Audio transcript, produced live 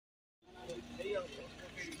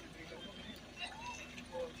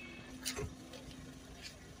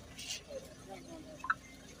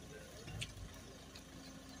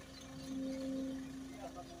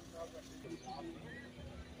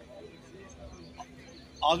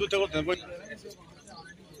आगे तक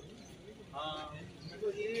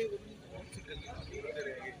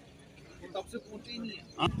तब से पहुंचे ही नहीं है।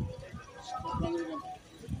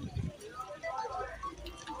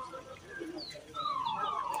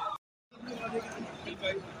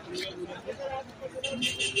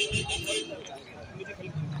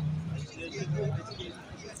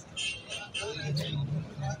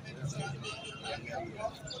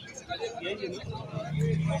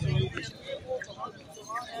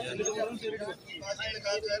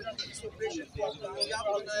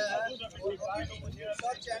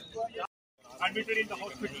 Admitted in the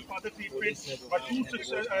hospital for the treatment, but two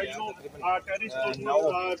terrorists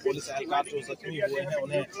police एहलकार जो जख्मी हुए हैं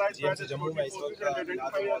उन्हें जीएमसी जम्मू में इस वक्त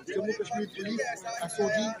जम्मू कश्मीर पुलिस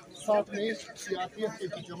एसओजी साथ में सीआरपीएफ के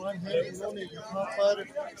जवान हैं, इन्होंने यहाँ पर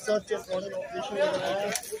सर्च एंड कॉर्नर ऑपरेशन लगाया।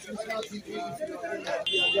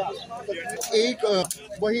 एक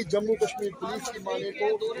वही जम्मू कश्मीर पुलिस की माने तो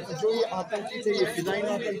जो ये आतंकी थे, ये फिदाइन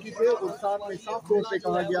आतंकी थे, और साथ में साफ तौर पे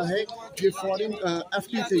कहा गया है ये फॉरेन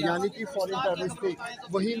एफटी थे, यानी कि फॉरेन टेररिस्ट थे।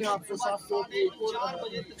 वही मैं आपको साफ तौर पे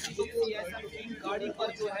गाड़ी पर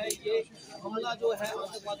जो है ये हमला जो है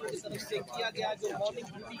आतंकवादियों की तरफ से किया गया, जो मॉर्निंग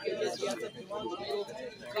ड्यूटी के लिए सियासत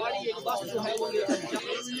गाड़ी एक बस जो है वो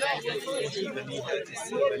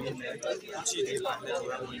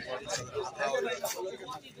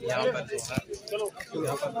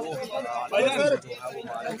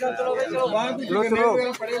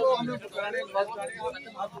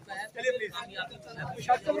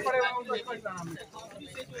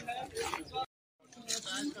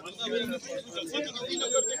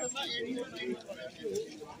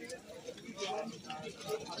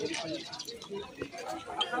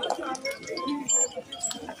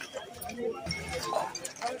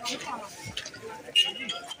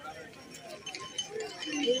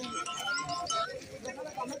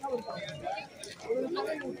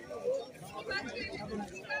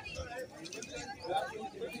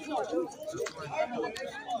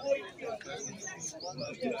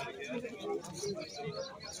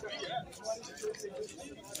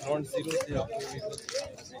ग्राउंड जीरो से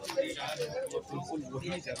बिल्कुल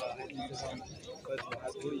वही जगह है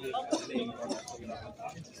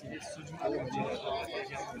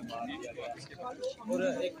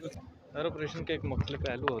हर ऑपरेशन के एक मुख्तलिफ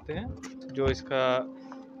पहलू होते हैं। जो इसका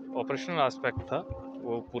ऑपरेशनल एस्पेक्ट था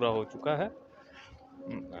वो पूरा हो चुका है।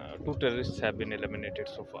 2 terrorists have been eliminated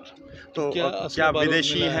so far। तो क्या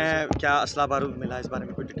विदेशी हैं, क्या असला बारूद मिला, इस बारे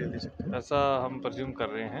में कोई डिटेल दे सकते हैं? ऐसा हम प्रज्यूम कर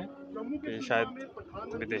रहे हैं कि शायद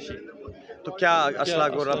विदेशी। तो क्या असला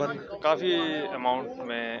गोरा काफ़ी अमाउंट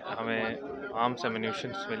में हमें आर्म्स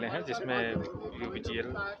एम्यूनिशंस मिले हैं, जिसमें UBGL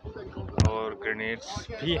और ग्रेनेड्स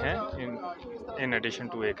भी हैं in addition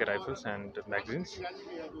to AK rifles and magazines,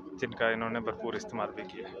 जिनका इन्होंने भरपूर इस्तेमाल भी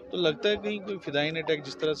किया है। तो लगता है कहीं कोई फिदाइन अटैक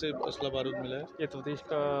जिस तरह से असला बारूद मिला है, ये तफ्तीश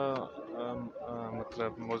का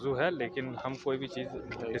मतलब मौजू है, लेकिन हम कोई भी चीज़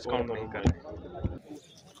डिस्काउंट नहीं कर रहे।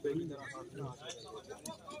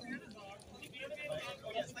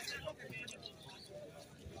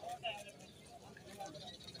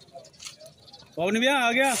 पवन भैया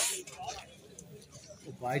आ गया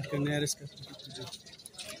वाइट करने यार इसका।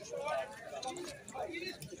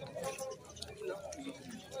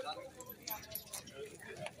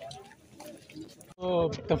 तो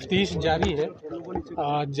तफ्तीश जारी है।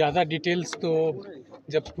 ज़्यादा डिटेल्स तो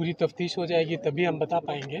जब पूरी तफ्तीश हो जाएगी तभी हम बता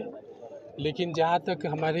पाएंगे, लेकिन जहाँ तक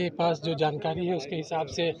हमारे पास जो जानकारी है उसके हिसाब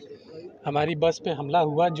से हमारी बस पे हमला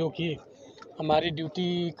हुआ, जो कि हमारी ड्यूटी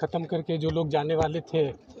ख़त्म करके जो लोग जाने वाले थे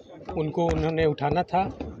उनको उन्होंने उठाना था,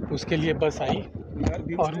 उसके लिए बस आई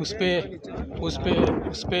और उस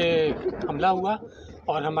पे हमला हुआ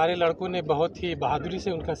और हमारे लड़कों ने बहुत ही बहादुरी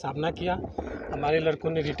से उनका सामना किया। हमारे लड़कों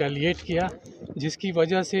ने रिटेलिएट किया, जिसकी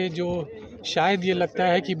वजह से जो शायद ये लगता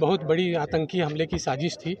है कि बहुत बड़ी आतंकी हमले की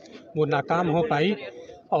साजिश थी वो नाकाम हो पाई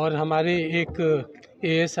और हमारे एक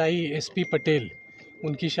ASI SP पटेल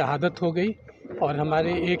उनकी शहादत हो गई और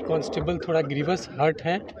हमारे एक कांस्टेबल थोड़ा ग्रीवस हर्ट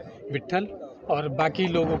हैं, विट्ठल, और बाकी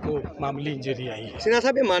लोगों को मामूली इंजरी आई है। सिन्हा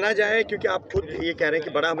साहब, ये माना जाए क्योंकि आप खुद ये कह रहे हैं कि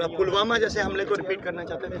बड़ा हमला पुलवामा जैसे हमले को रिपीट करना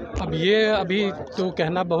चाहते थे? अब ये अभी तो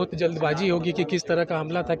कहना बहुत जल्दबाजी होगी कि किस तरह का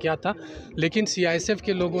हमला था, क्या था, लेकिन CISF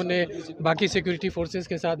के लोगों ने बाकी सिक्योरिटी फोर्सेस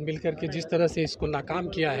के साथ मिलकर के जिस तरह से इसको नाकाम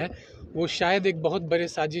किया है वो शायद एक बहुत बड़े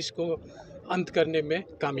साजिश को अंत करने में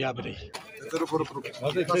कामयाब रही। वो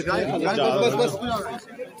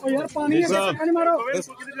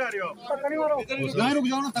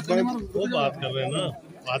बात कर रहे हैं ना,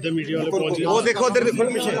 आधे मीडिया वाले पहुंचे। वो देखो उधर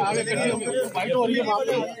इन्फॉर्मेशन इधर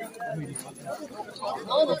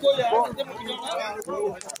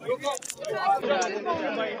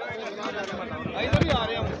ही आ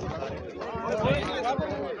रहे हैं।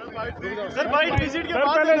 सर वाइट विजिट के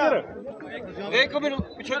बाद एक मिनट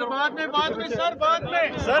पीछे बाद में सर बाद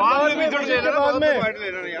में विजिट के बाद में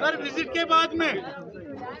सर विजिट के बाद में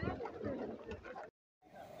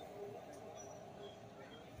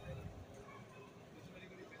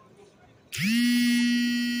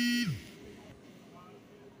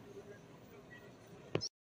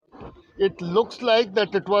It looks like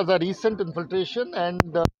that it was a recent infiltration, and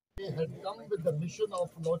they had come with the mission of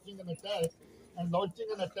launching an attack. And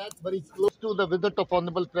launching an attack very close to the visit of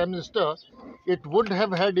Honorable Prime Minister, it would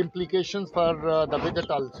have had implications for the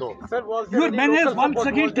visit also. Sir Your men has once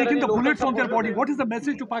again taken the bullets from their body. What is the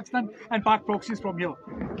message to Pakistan and Pak proxies from here?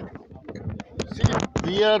 See,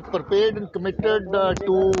 we are prepared and committed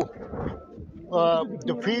to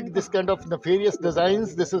defeat this kind of nefarious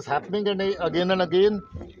designs. This is happening again and again.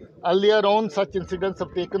 Earlier on, such incidents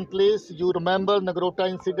have taken place. You remember Nagrota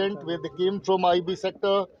incident where they came from IB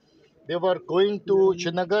sector. They were going to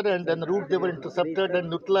Srinagar, and en route they were intercepted and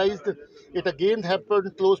neutralized. It again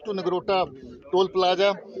happened close to Nagrota toll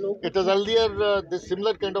plaza. It was earlier, this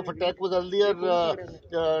similar kind of attack was earlier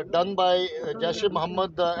done by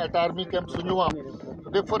Jaish-e-Mohammed at army camp Sunjwan.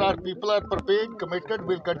 Therefore, our people are prepared, committed.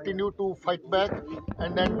 We'll continue to fight back,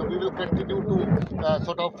 and then we will continue to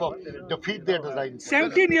defeat their designs.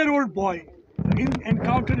 17-year-old boy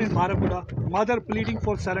encountered in Baramulla, mother pleading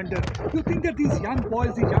for surrender. Do you think that these young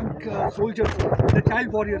boys, the young soldiers, the child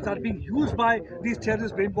warriors are being used by these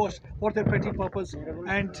terrorists, brainwashed for their petty purpose?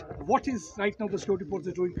 And what is right now the security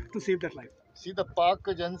forces doing to save that life? See, the Pak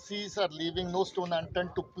agencies are leaving no stone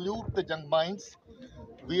unturned to pollute the young minds.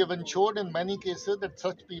 We have ensured in many cases that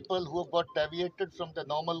such people who have got deviated from the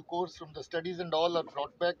normal course, from the studies and all, are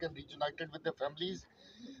brought back and reunited with their families.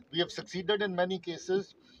 We have succeeded in many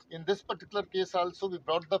cases. In this particular case also, we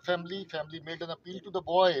brought the family made an appeal to the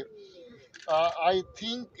boy. I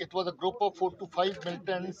think it was a group of 4 to 5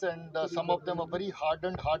 militants, and some of them are very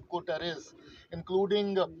hardened, hardcore terrorists,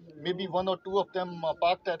 including maybe 1 or 2 of them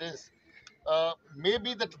Pak terrorists.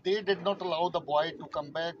 Maybe that they did not allow the boy to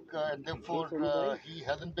come back, and therefore he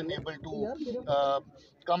hasn't been able to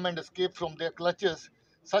come and escape from their clutches.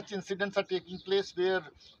 Such incidents are taking place where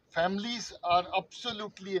families are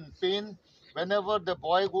absolutely in pain. Whenever the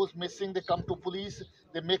boy goes missing, they come to police.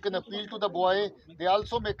 They make an appeal to the boy. They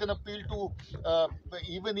also make an appeal to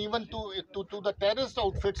even to the terrorist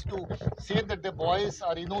outfits to say that the boys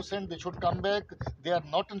are innocent. They should come back. They are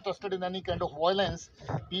not interested in any kind of violence.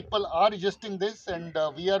 People are resisting this, and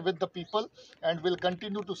we are with the people, and will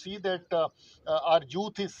continue to see that our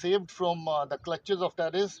youth is saved from the clutches of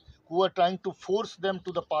terrorists who are trying to force them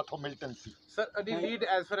to the path of militancy. Sir, any lead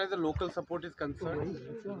as far as the local support is concerned?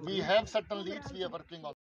 We have certain leads. We are working on.